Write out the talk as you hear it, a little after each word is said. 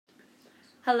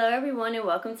Hello, everyone, and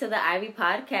welcome to the Ivy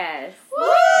Podcast. Woo!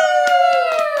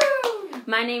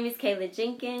 My name is Kayla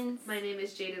Jenkins. My name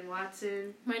is Jaden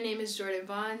Watson. My name is Jordan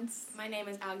Vons. My name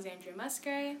is Alexandria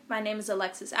Musgrave. My name is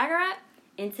Alexis Agarat.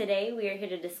 And today we are here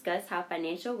to discuss how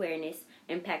financial awareness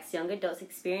impacts young adults'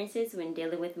 experiences when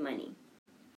dealing with money.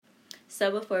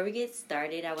 So before we get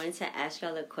started, I wanted to ask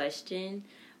y'all a question.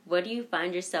 What do you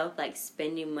find yourself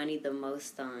spending money the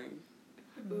most on?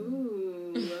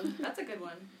 Ooh, that's a good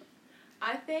one.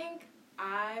 I think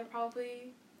I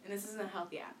probably, and this isn't a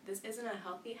healthy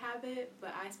habit,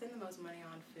 but I spend the most money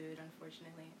on food,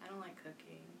 unfortunately. I don't like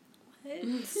cooking.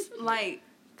 What?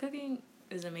 Cooking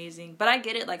is amazing. But I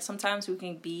get it. Sometimes we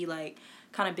can be,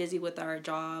 kind of busy with our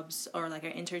jobs or, our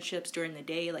internships during the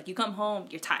day. You come home,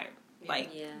 you're tired.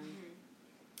 Yeah.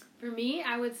 For me,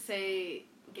 I would say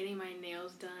getting my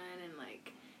nails done and,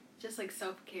 just,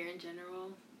 self-care in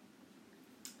general.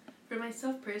 For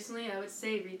myself personally, I would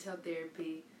say retail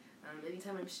therapy.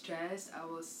 Anytime I'm stressed, I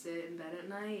will sit in bed at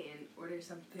night and order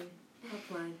something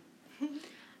offline.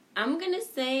 I'm going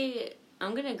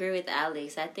to agree with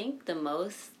Alex. I think the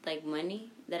most,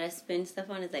 money that I spend stuff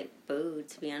on is, food,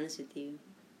 to be honest with you.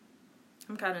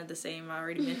 I'm kind of the same. I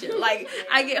already mentioned.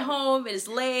 I get home, it's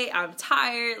late, I'm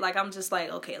tired. I'm just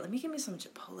okay, let me give me some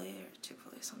Chipotle or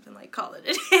Chick-fil-A, something, call it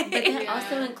a day. But that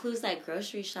also includes,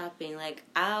 grocery shopping.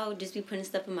 I'll just be putting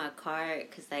stuff in my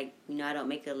cart because, I don't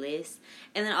make a list.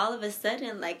 And then all of a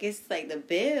sudden, it's, the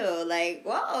bill.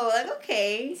 Whoa,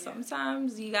 okay.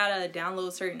 Sometimes you gotta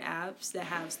download certain apps that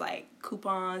has,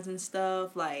 coupons and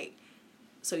stuff,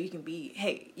 so you can be,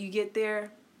 hey, you get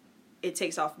there, it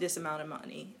takes off this amount of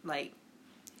money.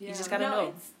 You just gotta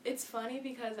know. It's funny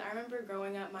because I remember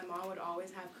growing up, my mom would always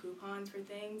have coupons for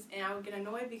things, and I would get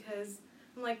annoyed because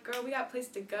I'm like, girl, we got place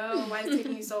to go. Why is it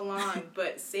taking you so long?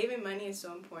 But saving money is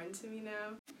so important to me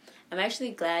now. I'm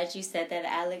actually glad you said that,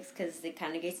 Alex, because it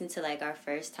kind of gets into, our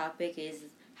first topic is,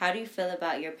 how do you feel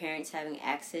about your parents having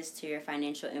access to your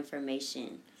financial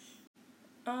information?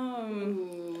 I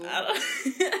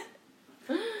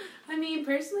mean,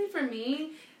 personally for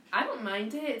me, I don't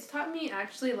mind it. It's taught me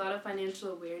actually a lot of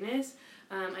financial awareness.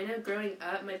 I know growing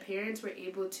up, my parents were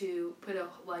able to put a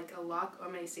lock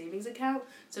on my savings account.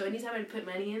 So anytime I put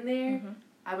money in there,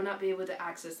 I would not be able to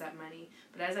access that money.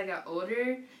 But as I got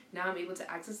older, now I'm able to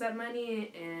access that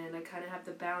money, and I kind of have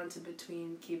to balance it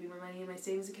between keeping my money in my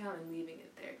savings account and leaving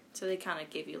it there. So they kind of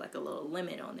give you a little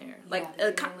limit on there,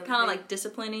 kind of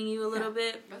disciplining you a little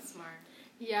bit. That's smart.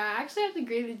 Yeah, I actually have to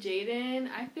agree with Jaden.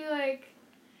 I feel like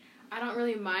I don't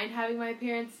really mind having my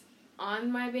parents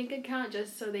on my bank account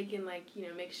just so they can,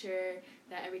 make sure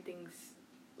that everything's,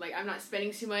 I'm not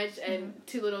spending too much and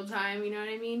too little time, you know what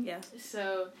I mean? Yeah.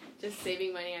 So, just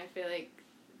saving money, I feel like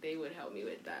they would help me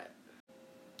with that.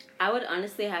 I would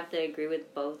honestly have to agree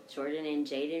with both Jordan and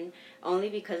Jaden, only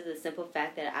because of the simple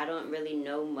fact that I don't really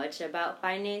know much about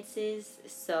finances,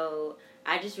 so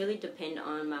I just really depend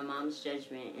on my mom's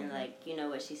judgment and,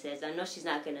 what she says. I know she's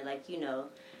not going to,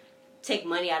 take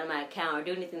money out of my account or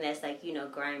do anything that's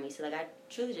grimy. So I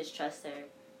truly just trust her.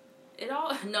 It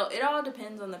all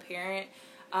depends on the parent,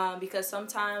 because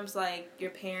sometimes your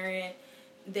parent,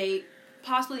 they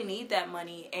possibly need that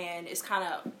money, and it's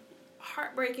kind of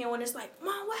heartbreaking when it's Mom,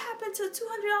 what happened to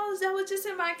 $200 that was just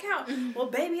in my account? Well,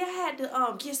 baby, I had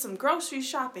to get some grocery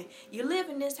shopping. You live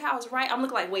in this house, right? I'm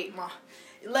looking wait, Mom,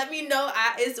 let me know.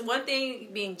 It's one thing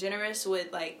being generous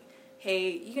with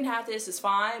hey, you can have this, it's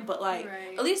fine, but, right.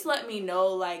 At least let me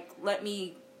know, let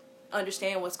me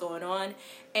understand what's going on.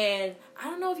 And I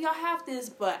don't know if y'all have this,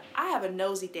 but I have a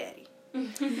nosy daddy.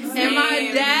 And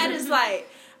my dad is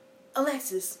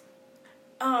Alexis,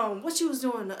 what you was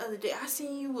doing the other day? I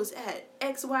seen you was at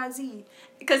XYZ.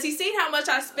 Because he seen how much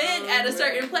I spent at a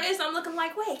certain place. I'm looking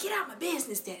wait, get out my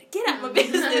business, daddy. Get out my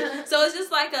business. So it's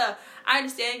just I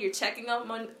understand you're checking up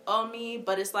on me,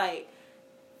 but it's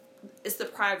it's the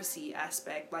privacy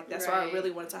aspect. That's what I really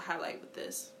wanted to highlight with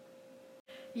this.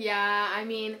 Yeah, I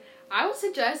mean, I would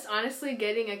suggest, honestly,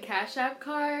 getting a Cash App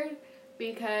card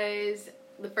because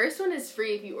the first one is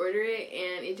free if you order it,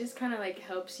 and it just kind of,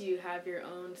 helps you have your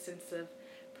own sense of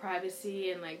privacy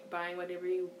and, buying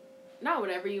not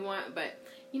whatever you want, but,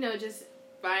 just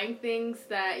buying things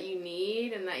that you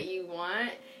need and that you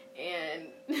want, and...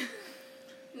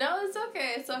 No, it's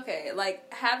okay. It's okay.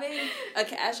 Having a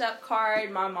Cash App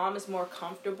card, my mom is more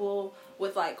comfortable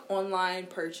with, online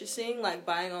purchasing,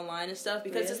 buying online and stuff.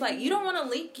 Because it's you don't want to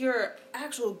link your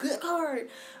actual good card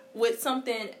with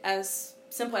something as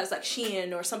simple as,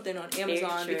 Shein or something on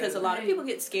Amazon. Because a lot of people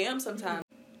get scammed sometimes.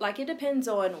 It depends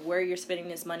on where you're spending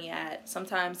this money at.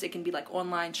 Sometimes it can be,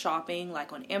 online shopping,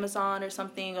 on Amazon or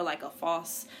something. Or, a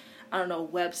false,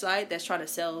 website that's trying to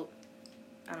sell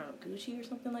I don't know, Gucci or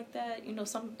something like that. You know,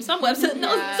 some websites,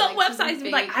 some websites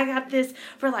be like, I got this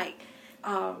for like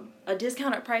a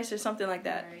discounted price or something like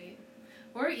that. Right.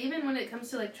 Or even when it comes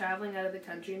to like traveling out of the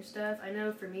country and stuff, I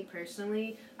know for me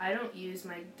personally, I don't use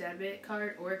my debit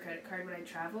card or credit card when I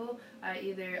travel. I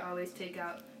either always take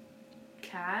out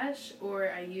cash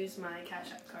or I use my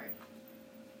Cash App card.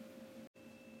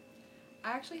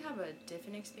 I actually have a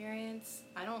different experience.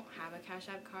 I don't have a Cash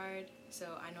App card, so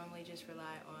I normally just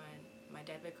rely on my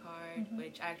debit card,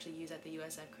 which I actually use at the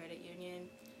USF Credit Union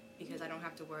because I don't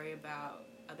have to worry about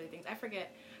other things. I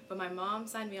forget, but my mom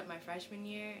signed me up my freshman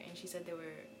year, and she said there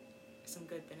were some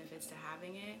good benefits to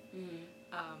having it.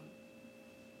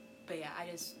 But yeah, I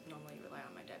just normally rely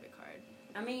on my debit card.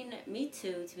 I mean, me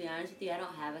too, to be honest with you. I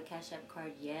don't have a Cash App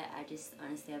card yet. I just,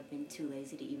 honestly, I've been too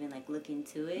lazy to even, like, look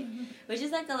into it, which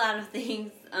is, like, a lot of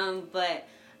things. But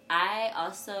I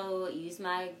also use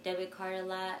my debit card a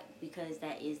lot because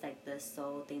that is, like, the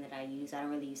sole thing that I use. I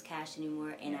don't really use cash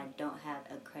anymore, and I don't have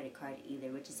a credit card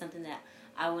either, which is something that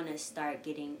I want to start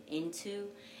getting into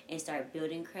and start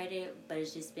building credit. But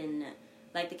it's just been,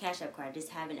 like, the Cash App card. I just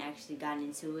haven't actually gotten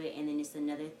into it. And then it's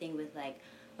another thing with, like,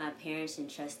 my parents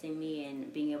entrusting me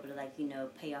and being able to, like, you know,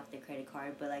 pay off the credit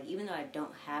card. But, like, even though I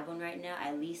don't have one right now,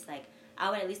 at least, like,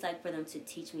 I would at least like for them to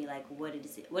teach me, like, what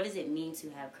does it mean to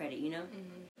have credit, you know?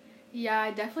 Yeah,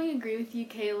 I definitely agree with you,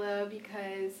 Kayla,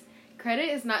 because credit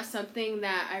is not something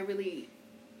that I really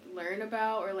learn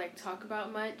about or, like, talk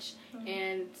about much.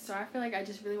 And so I feel like I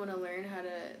just really want to learn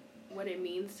what it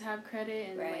means to have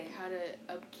credit and, like, how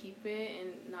to upkeep it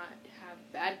and not have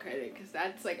bad credit, because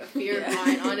that's, like, a fear of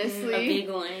mine, honestly. A big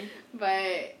one.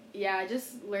 But, yeah,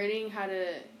 just learning how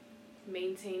to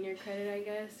maintain your credit, I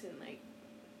guess, and, like,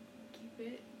 keep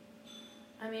it.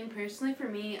 I mean, personally for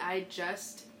me, I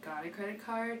just got a credit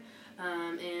card,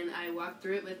 and I walked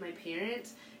through it with my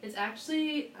parents. It's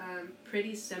actually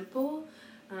pretty simple,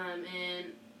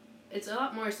 and it's a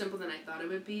lot more simple than I thought it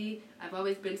would be. I've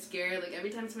always been scared. Like, every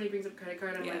time somebody brings up credit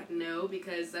card, I'm like, no,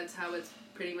 because that's how it's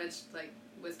pretty much, like,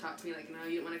 was taught to me. Like, no,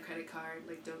 you don't want a credit card.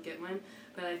 Like, don't get one.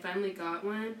 But I finally got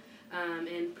one,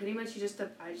 and pretty much I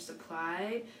just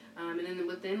applied, and then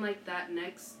within, like, that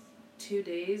next 2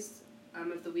 days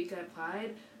of the week I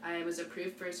applied, I was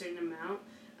approved for a certain amount,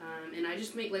 and I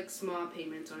just make, like, small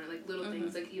payments on it, like, little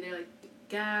things, like, either, like,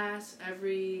 gas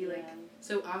every, like,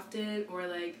 so often, or,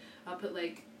 like, I'll put,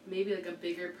 like, maybe, like, a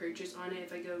bigger purchase on it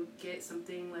if I go get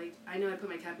something, like, I know I put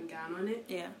my cap and gown on it.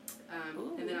 Yeah.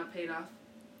 And then I'll pay it off.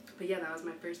 But, yeah, that was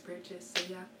my first purchase, so,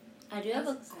 yeah. I do have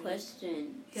a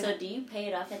question. Yeah. So, do you pay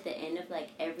it off at the end of, like,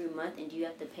 every month, and do you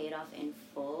have to pay it off in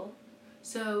full?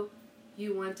 So,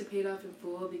 you want to pay it off in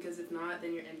full, because if not,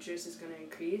 then your interest is going to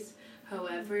increase.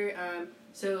 However,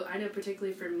 so I know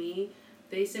particularly for me,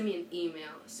 they send me an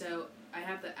email. So, I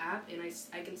have the app, and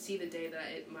I can see the day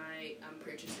that my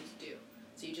purchase is due.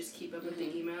 So you just keep up with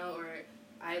the email, or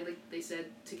they said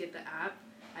to get the app,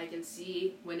 I can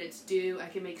see when it's due. I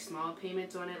can make small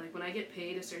payments on it. Like, when I get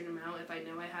paid a certain amount, if I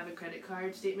know I have a credit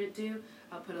card statement due,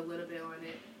 I'll put a little bit on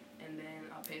it, and then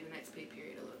I'll pay the next pay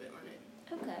period a little bit on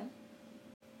it. Okay.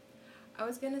 I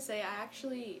was going to say, I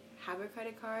actually have a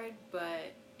credit card,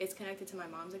 but it's connected to my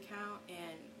mom's account,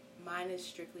 and mine is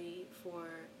strictly for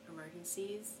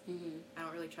emergencies. I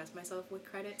don't really trust myself with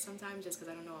credit sometimes just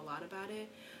because I don't know a lot about it.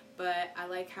 But I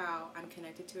like how I'm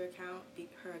connected to her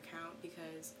account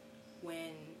because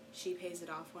when she pays it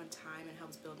off on time, it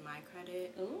helps build my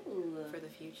credit for the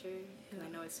future. Because I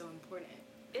know it's so important.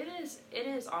 It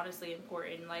is honestly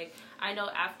important. Like, I know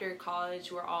after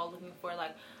college, we're all looking for,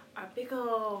 like, our big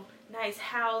old nice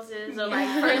houses or, like,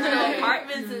 personal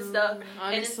apartments and stuff.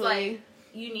 Honestly. And it's like,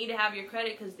 you need to have your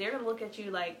credit because they're going to look at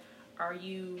you like, are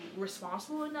you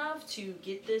responsible enough to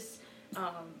get this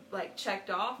like, checked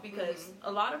off? Because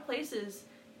a lot of places,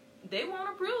 they won't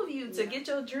approve you to get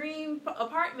your dream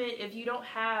apartment if you don't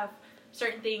have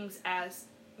certain things as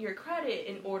your credit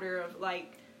in order of,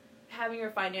 like, having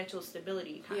your financial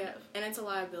stability, kind of. And it's a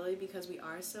liability because we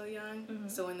are so young.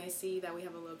 So when they see that we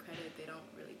have a low credit, they don't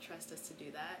really trust us to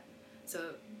do that.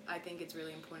 So I think it's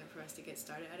really important for us to get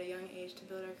started at a young age to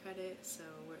build our credit so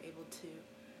we're able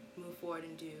to move forward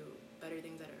and do better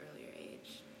things at an earlier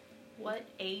age. What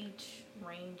age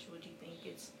range would you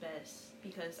think is best?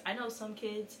 Because I know some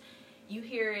kids, you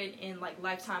hear it in, like,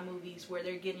 Lifetime movies where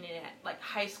they're getting it at, like,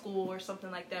 high school or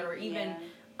something like that, or even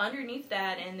underneath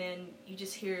that, and then you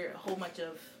just hear a whole bunch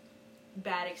of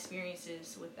bad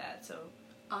experiences with that. So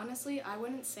honestly, I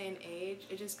wouldn't say an age.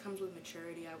 It just comes with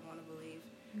maturity, I want to believe.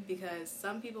 Because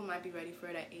some people might be ready for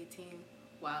it at 18,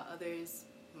 while others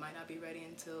might not be ready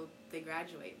until they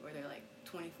graduate, or they're, like,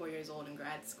 24 years old in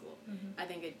grad school. I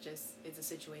think it's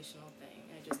a situational thing,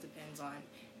 and it just depends on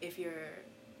if you're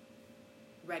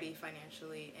ready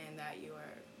financially and that you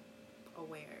are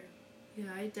aware. Yeah,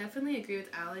 I definitely agree with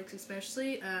Alex,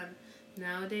 especially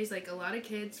nowadays, like, a lot of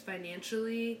kids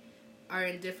financially are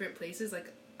in different places.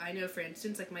 Like, I know, for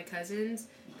instance, like, my cousins,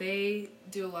 they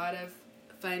do a lot of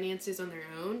finances on their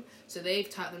own, so they've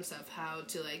taught themselves how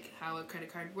a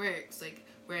credit card works, like,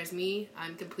 whereas me,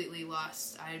 I'm completely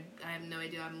lost. I have no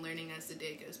idea. I'm learning as the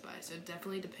day goes by, so it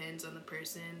definitely depends on the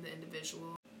person, the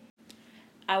individual.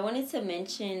 I wanted to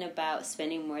mention about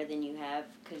spending more than you have,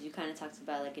 because you kind of talked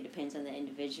about, like, it depends on the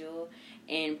individual.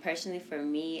 And personally, for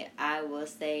me, I will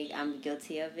say I'm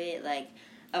guilty of it. Like,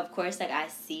 of course, like, I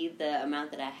see the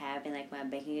amount that I have in, like, my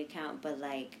banking account, but,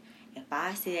 like, if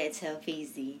I see that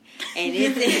Telfeezy and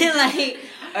it's like,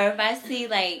 or if I see,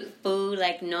 like, food,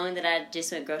 like, knowing that I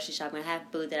just went grocery shopping and have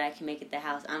food that I can make at the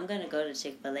house, I'm going to go to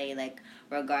Chick-fil-A, like,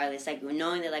 regardless. Like,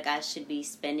 knowing that, like, I should be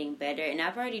spending better. And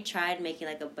I've already tried making,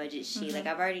 like, a budget sheet. Mm-hmm. Like,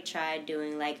 I've already tried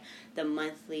doing, like, the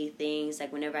monthly things,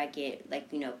 like, whenever I get, like,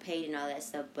 you know, paid and all that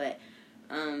stuff. But,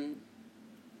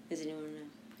 does anyone know?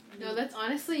 No, that's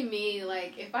honestly me.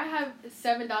 Like, if I have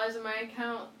 $7 in my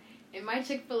account, and my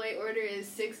Chick-fil-A order is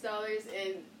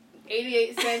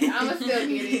 $6.88, I'ma still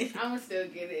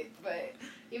get it. But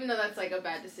even though that's like a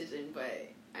bad decision, but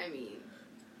I mean,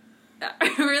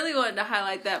 I really wanted to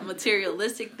highlight that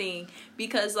materialistic thing,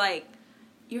 because like,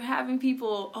 you're having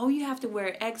people, oh, you have to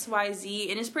wear XYZ,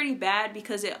 and it's pretty bad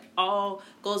because it all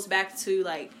goes back to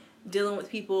like dealing with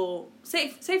people. Say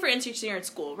for instance, you're in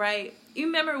school, right? You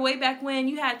remember way back when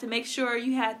you had to make sure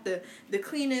you had the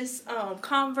cleanest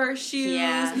Converse shoes,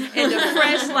 yeah, and the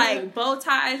fresh like bow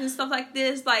ties and stuff like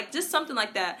this, like just something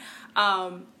like that.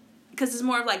 Because it's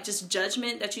more of like just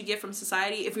judgment that you get from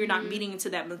society if you're not meeting into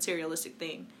that materialistic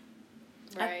thing.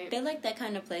 Right. I feel like that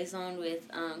kind of plays on with,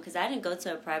 because I didn't go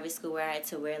to a private school where I had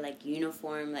to wear, like,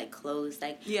 uniform, like, clothes.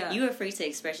 Like, yeah, you were free to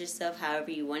express yourself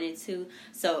however you wanted to.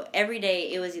 So, every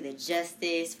day, it was either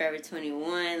Justice, Forever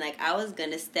 21. Like, I was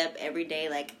going to step every day,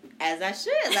 like, as I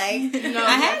should. Like, no,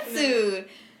 I had to.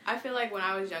 I feel like when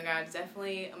I was younger, I was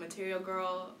definitely a material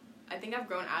girl. I think I've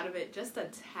grown out of it just a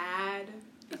tad.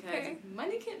 Because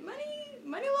money a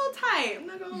little tight. I'm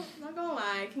not gonna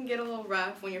lie. It can get a little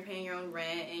rough when you're paying your own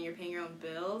rent and you're paying your own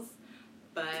bills.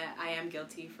 But I am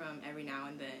guilty from every now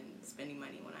and then spending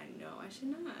money when I know I should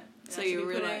not. And so you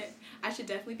realize I should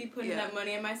definitely be putting that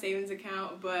money in my savings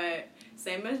account. But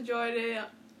same as Jordan,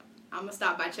 I'm gonna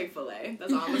stop by Chick-fil-A.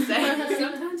 That's all I'm gonna say.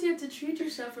 Sometimes you have to treat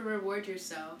yourself and reward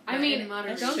yourself. I mean,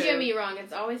 don't get me wrong.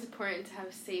 It's always important to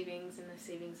have savings in a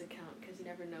savings account because you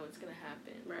never know what's gonna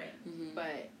happen. Right. Mm-hmm.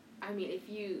 But I mean, if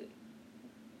you,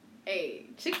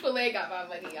 Chick-fil-A got my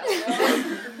money. I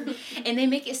don't know. And they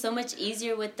make it so much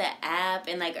easier with the app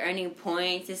and like earning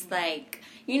points. It's like,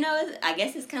 you know, I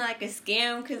guess it's kind of like a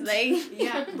scam because like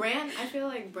I feel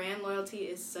like brand loyalty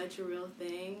is such a real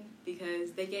thing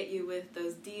because they get you with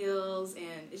those deals,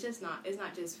 and it's not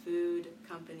just food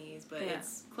companies, but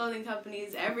it's clothing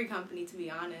companies, every company, to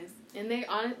be honest. And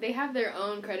they have their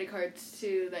own credit cards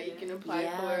too that you can apply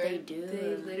for. Yeah, they do.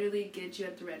 They literally get you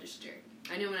at the register.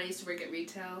 I know when I used to work at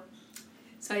retail,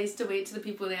 so I used to wait till the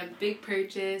people, they have a big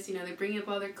purchase, you know, they bring up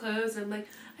all their clothes, and I'm like,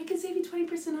 I can save you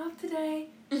 20% off today.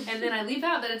 And then I leave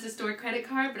out that it's a store credit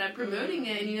card, but I'm promoting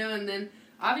it, and you know, and then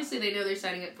obviously they know they're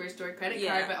signing up for a store credit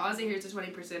card, but all they hear is a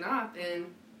 20% off, and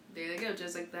there they go,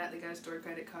 just like that, they got a store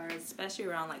credit card. Especially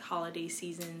around like holiday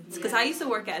seasons. Because I used to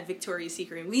work at Victoria's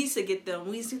Secret, and we used to get them.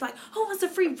 We used to be like, oh, it's a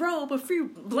free robe, a free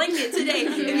blanket today.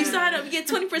 If you sign up, you get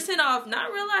 20% off.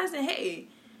 Not realizing, hey,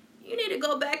 you need to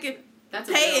go back and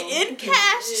pay it in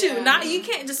cash too. Not, you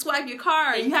can't just swipe your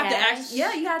card. You have to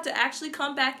you have to actually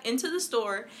come back into the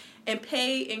store and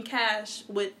pay in cash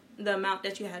with the amount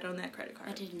that you had on that credit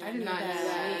card. I did not know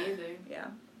that either. Yeah.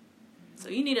 So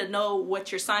you need to know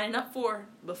what you're signing up for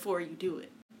before you do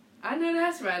it. I know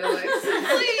that's right, Alex.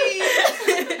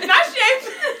 Please. Not shame.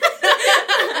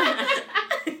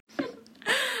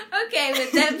 Okay,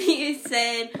 with that being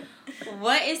said,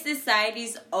 what is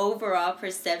society's overall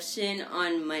perception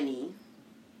on money?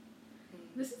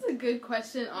 This is a good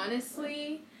question,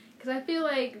 honestly, because I feel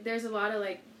like there's a lot of,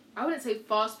 like, I wouldn't say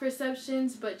false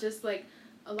perceptions, but just, like,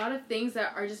 a lot of things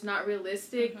that are just not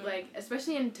realistic, like,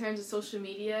 especially in terms of social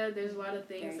media, there's a lot of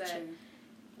things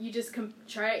you just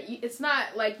it's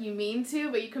not, like, you mean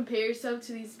to, but you compare yourself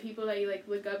to these people that you, like,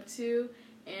 look up to,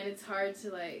 and it's hard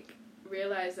to, like,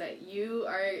 realize that you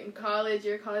are in college,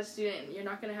 you're a college student, and you're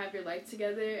not going to have your life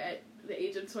together at the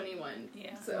age of 21.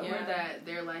 Yeah. So, or that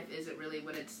their life isn't really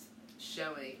what it's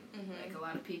showing. Like, a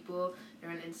lot of people, they're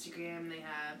on Instagram, they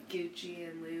have Gucci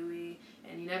and Louis,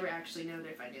 and you never actually know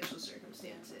their financial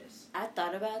circumstances. I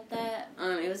thought about that.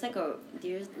 It was like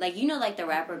like, you know, like the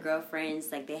rapper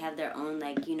girlfriends, like they have their own,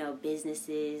 like, you know,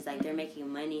 businesses, like they're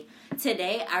making money.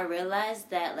 Today, I realized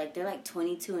that, like, they're like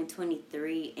 22 and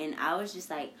 23, and I was just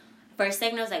like, for a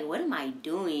second, I was like, what am I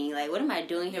doing? Like, what am I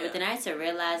doing here? But then I had to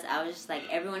realize, I was just like,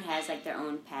 everyone has, like, their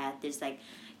own path. There's, like,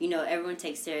 you know, everyone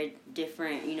takes their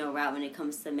different, you know, route when it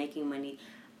comes to making money.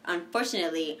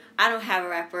 Unfortunately, I don't have a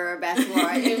rapper or basketball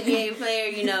or NBA player,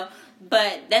 you know,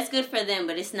 but that's good for them,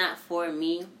 but it's not for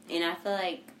me. And I feel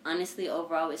like, honestly,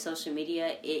 overall with social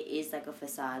media, it is like a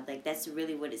facade. Like, that's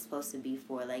really what it's supposed to be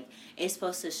for. Like, it's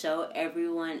supposed to show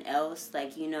everyone else,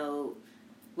 like, you know,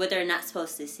 what they're not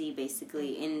supposed to see,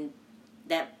 basically. And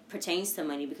that pertains to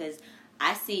money, because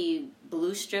I see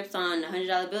blue strips on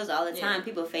 $100 bills all the time.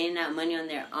 People fading out money on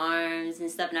their arms and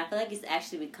stuff. And I feel like it's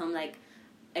actually become, like,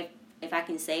 if I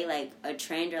can say, like, a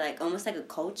trend or, like, almost like a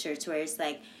culture to where it's,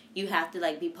 like, you have to,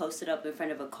 like, be posted up in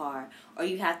front of a car. Or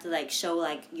you have to, like, show,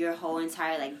 like, your whole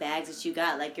entire, like, bags that you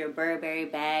got. Like, your Burberry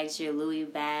bags, your Louis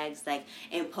bags, like,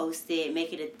 and post it,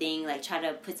 make it a thing. Like, try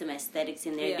to put some aesthetics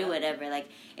in there, do whatever. Like,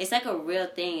 it's, like, a real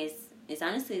thing. It's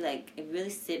honestly, like, if you really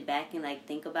sit back and, like,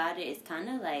 think about it, it's kind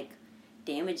of, like,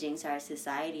 damaging to our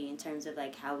society in terms of,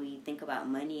 like, how we think about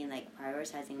money and, like,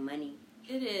 prioritizing money.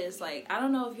 It is. Like, I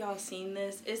don't know if y'all seen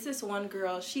this. It's this one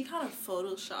girl. She kind of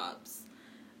photoshops.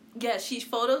 Yeah, she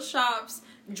photoshops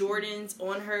Jordans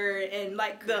on her and,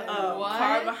 like, the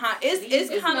car behind. It's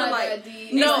kind of like...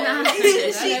 It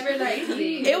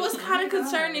was kind of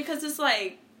concerning because it's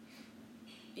like,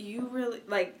 you really...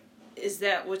 Like, is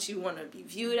that what you want to be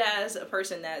viewed as? A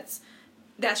person that's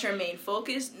your main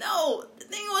focus? No, the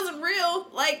thing wasn't real.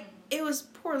 Like, it was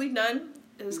poorly done.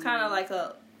 It was kind of like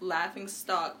a laughing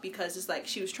stock because it's like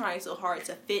she was trying so hard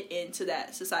to fit into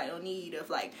that societal need of,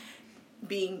 like,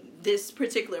 being this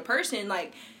particular person.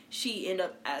 Like, she ended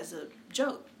up as a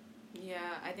joke.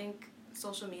 Yeah, I think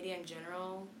social media in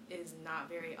general is not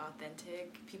very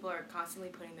authentic. People are constantly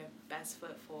putting their best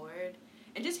foot forward.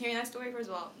 And just hearing that story, first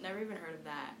of all, never even heard of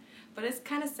that. But it's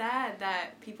kind of sad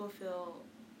that people feel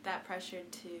that pressure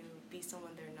to be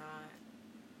someone they're not.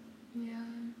 Yeah.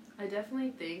 I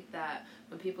definitely think that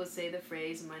when people say the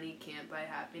phrase, money can't buy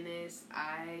happiness,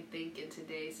 I think in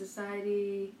today's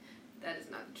society, that is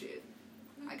not the truth.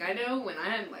 Like, I know when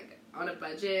I'm, like, on a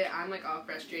budget, I'm, like, all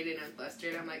frustrated and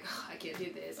flustered. I'm like, oh, I can't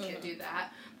do this, can't do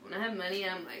that. But when I have money,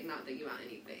 I'm, like, not thinking about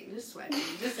anything. Just sweating.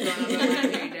 Just going on my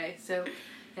mind every day. So,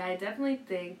 yeah, I definitely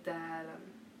think that,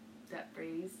 that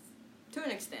phrase... To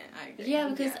an extent, I agree. Yeah,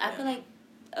 because I feel like,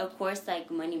 of course,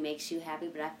 like, money makes you happy,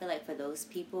 but I feel like for those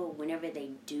people, whenever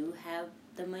they do have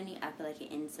the money, I feel like it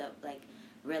ends up, like,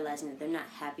 realizing that they're not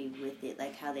happy with it,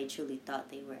 like, how they truly thought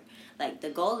they were. Like, the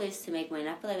goal is to make money.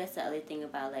 I feel like that's the other thing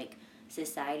about, like,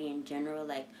 society in general.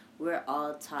 Like, we're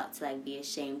all taught to, like, be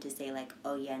ashamed to say, like,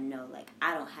 oh, yeah, no, like,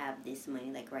 I don't have this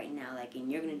money, like, right now. Like,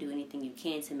 and you're going to do anything you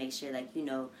can to make sure, like, you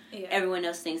know, everyone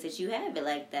else thinks that you have it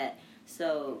like that.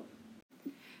 So...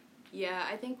 Yeah,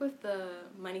 I think with the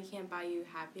money can't buy you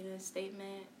happiness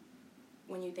statement,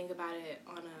 when you think about it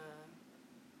on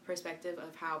a perspective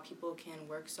of how people can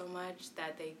work so much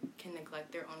that they can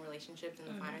neglect their own relationships and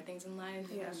the finer things in life,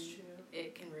 that's true.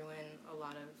 It can ruin a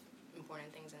lot of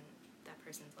important things in that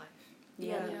person's life.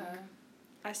 Yeah.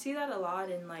 I see that a lot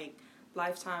in, like,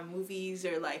 Lifetime movies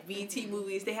or, like, BET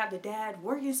movies. They have the dad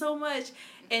working so much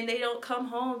and they don't come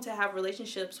home to have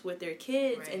relationships with their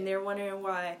kids, and they're wondering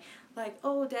why, like,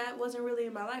 oh, dad wasn't really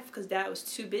in my life because dad was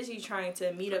too busy trying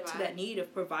to meet up to that need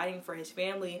of providing for his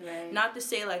family. Not to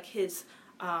say, like, his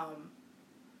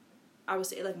I would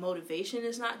say, like, motivation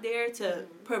is not there to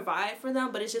provide for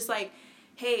them, but it's just like,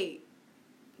 hey,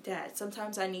 dad,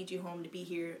 sometimes I need you home to be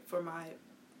here for my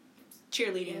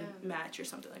cheerleading match or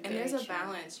something like that. And there's a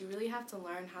balance. You really have to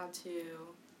learn how to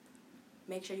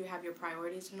make sure you have your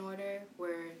priorities in order,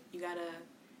 where you gotta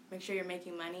make sure you're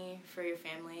making money for your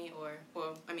family, or,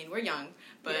 well, I mean, we're young,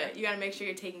 but you gotta make sure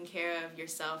you're taking care of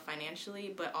yourself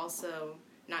financially, but also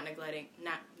not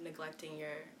neglecting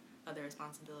your other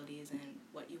responsibilities and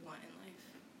what you want in life,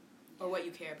 or what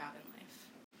you care about in life.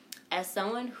 As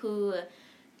someone who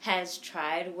has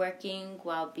tried working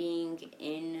while being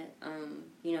in,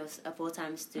 a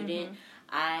full-time student,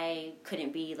 I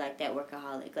couldn't be, like, that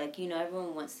workaholic. Like, you know,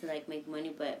 everyone wants to, like, make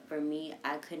money, but for me,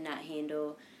 I could not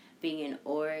handle being in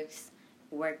orgs,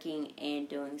 working, and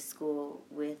doing school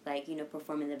with, like, you know,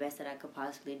 performing the best that I could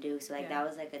possibly do. So, like, that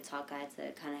was, like, a talk I had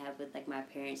to kind of have with, like, my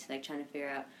parents, like, trying to figure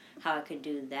out how I could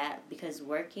do that. Because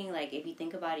working, like, if you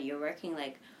think about it, you're working,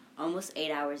 like, almost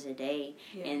 8 hours a day.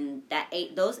 Yeah. And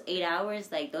those 8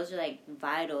 hours, like, those are, like,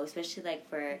 vital, especially, like,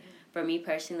 for me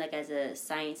personally, like, as a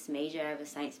science major, I have a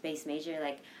science-based major,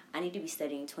 like, I need to be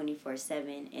studying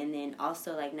 24/7. And then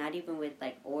also, like, not even with,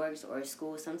 like, orgs or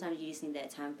school, sometimes you just need that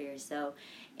time for yourself.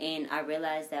 And I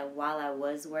realized that while I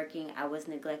was working, I was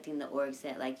neglecting the orgs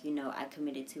that, like, you know, I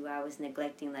committed to. I was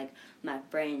neglecting, like, my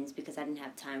friends because I didn't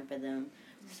have time for them.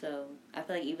 So I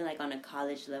feel like even, like, on a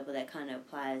college level, that kind of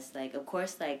applies. Like, of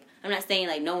course, like, I'm not saying,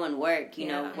 like, no one work, you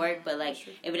know, but, like,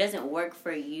 if it doesn't work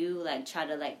for you, like, try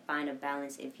to, like, find a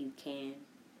balance if you can.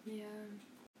 Yeah.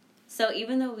 So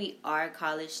even though we are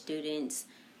college students,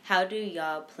 how do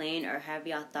y'all plan, or have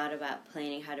y'all thought about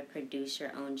planning how to produce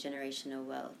your own generational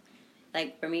wealth?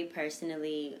 Like, for me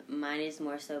personally, mine is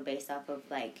more so based off of,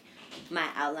 like, my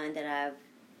outline that I've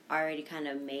already kind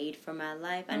of made for my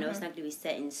life. I know it's not going to be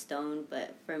set in stone,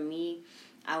 but for me,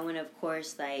 I want to, of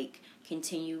course, like,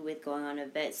 continue with going on a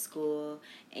vet school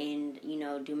and, you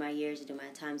know, do my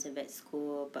times in vet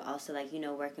school, but also, like, you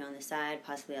know, working on the side,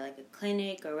 possibly at, like, a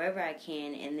clinic or wherever I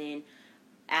can. And then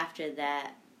after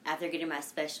that, after getting my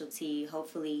specialty,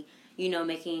 hopefully, you know,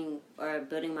 making or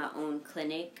building my own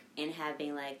clinic and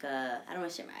having, like, I don't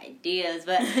want to share my ideas,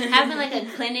 but having, like, a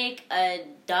clinic, a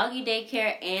doggy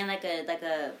daycare, and, like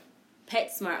a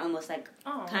PetSmart, almost, like,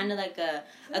 kind of like a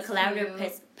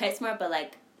collaborative PetSmart, but,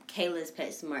 like, Kayla's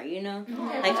PetSmart, you know?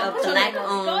 Like a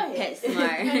Black-owned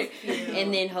PetSmart.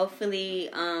 And then hopefully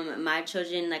my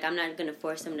children, like, I'm not going to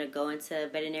force them to go into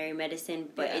veterinary medicine,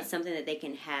 but it's something that they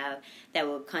can have that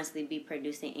will constantly be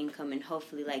producing income and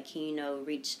hopefully, like, can, you know,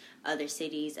 reach other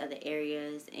cities, other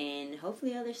areas, and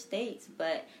hopefully other states.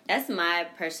 But that's my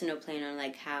personal plan on,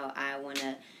 like, how I want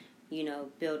to, you know,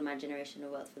 build my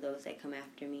generational wealth for those that come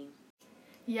after me.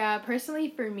 Yeah, personally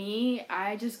for me,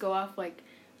 I just go off, like,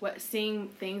 seeing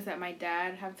things that my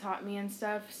dad have taught me and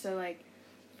stuff. So, like,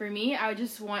 for me, I would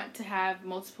just want to have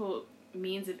multiple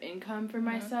means of income for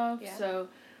myself. Yeah. So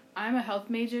I'm a health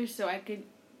major, so I could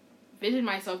vision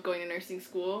myself going to nursing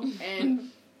school, and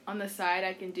on the side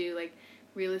I can do, like,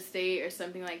 real estate or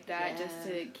something like that just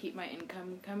to keep my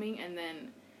income coming, and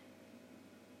then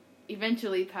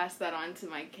eventually pass that on to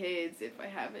my kids if I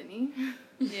have any.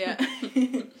 Yeah.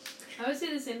 I would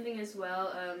say the same thing as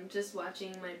well. Just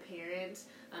watching my parents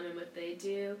and what they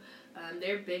do.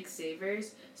 They're big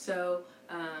savers. So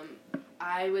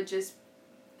I would just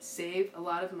save a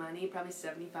lot of money, probably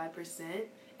 75%,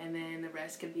 and then the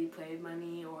rest could be play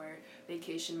money or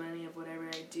vacation money of whatever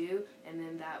I do. And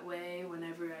then that way,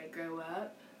 whenever I grow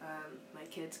up, my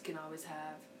kids can always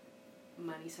have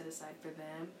money set aside for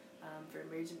them for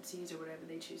emergencies or whatever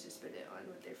they choose to spend it on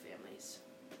with their families.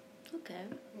 Okay.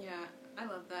 Yeah, I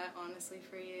love that, honestly,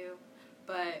 for you.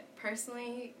 But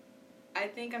personally, I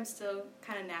think I'm still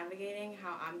kind of navigating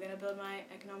how I'm going to build my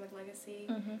economic legacy.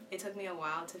 It took me a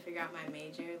while to figure out my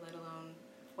major, let alone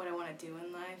what I want to do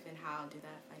in life and how I'll do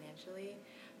that financially.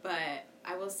 But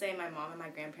I will say my mom and my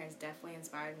grandparents definitely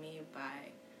inspired me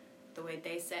by the way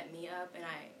they set me up, and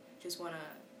I just want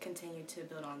to continue to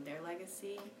build on their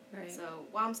legacy. Right. So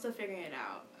while I'm still figuring it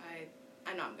out,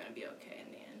 I know I'm going to be okay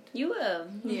in the end. You will.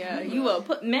 Yeah, you will.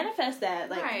 Manifest that.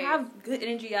 Like, have good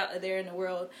energy out there in the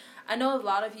world. I know a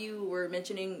lot of you were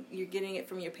mentioning you're getting it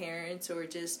from your parents or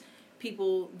just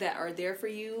people that are there for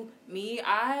you. Me,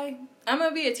 I'm going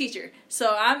to be a teacher.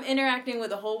 So I'm interacting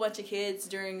with a whole bunch of kids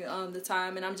during the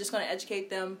time, and I'm just going to educate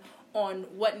them on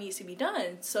what needs to be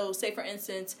done. So say, for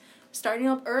instance, starting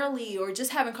up early or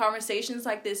just having conversations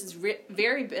like this is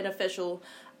very beneficial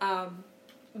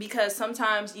because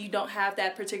sometimes you don't have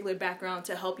that particular background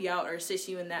to help you out or assist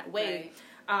you in that way.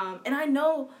 Right. And I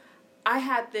know I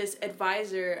had this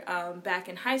advisor back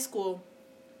in high school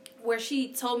where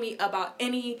she told me about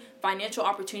any financial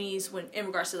opportunities in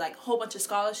regards to, like, a whole bunch of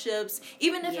scholarships.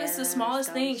 Even if it's the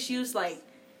smallest thing, she was like,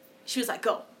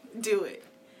 go, do it.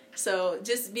 So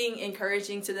just being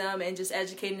encouraging to them and just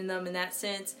educating them in that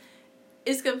sense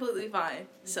is completely fine.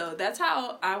 So that's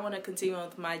how I want to continue on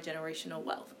with my generational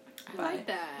wealth. I like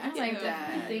that. I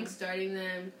think starting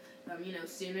them,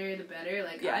 sooner the better.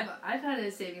 Like, I've had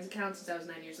a savings account since I was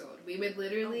 9 years old. We would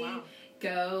literally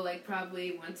go, like,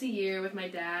 probably once a year with my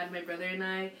dad, my brother, and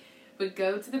I would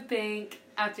go to the bank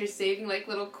after saving, like,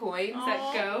 little coins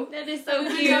that go. That is so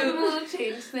cute. We got them a little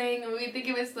change thing, and we'd think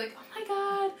it was like, oh my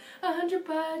god,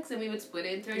 $100, and we would split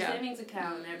it into our savings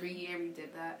account. And every year we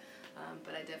did that.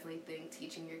 But I definitely think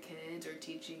teaching your kids or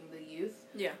teaching the youth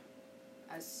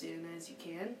as soon as you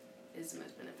can is the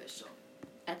most beneficial.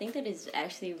 I think that is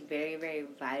actually very, very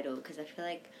vital because I feel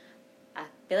like I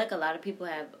feel like a lot of people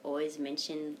have always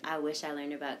mentioned, I wish I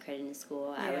learned about credit in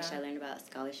school. I wish I learned about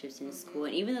scholarships in school.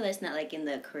 And even though that's not, like, in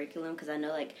the curriculum, because I know,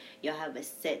 like, y'all have a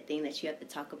set thing that you have to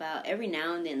talk about, every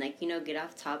now and then, like, you know, get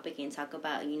off topic and talk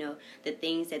about, you know, the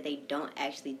things that they don't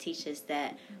actually teach us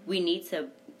that we need to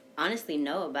honestly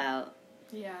know about.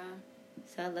 Yeah.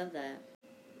 So I love that.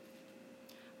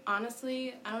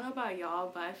 Honestly, I don't know about y'all,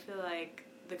 but I feel like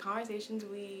the conversations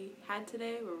we had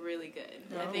today were really good.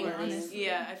 I think,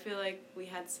 I feel like we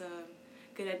had some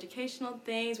good educational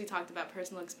things. We talked about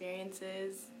personal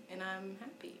experiences, and I'm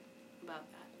happy about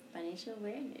that. Financial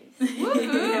awareness.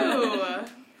 Woohoo!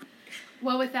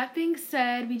 Well, with that being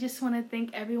said, we just want to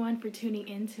thank everyone for tuning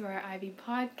in to our Ivy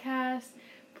Podcast.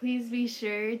 Please be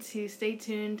sure to stay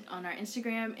tuned on our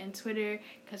Instagram and Twitter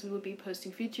because we will be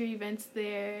posting future events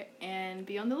there, and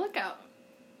be on the lookout.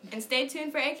 And stay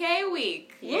tuned for AKA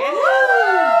Week. Yeah.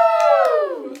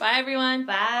 Bye, everyone.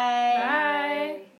 Bye. Bye.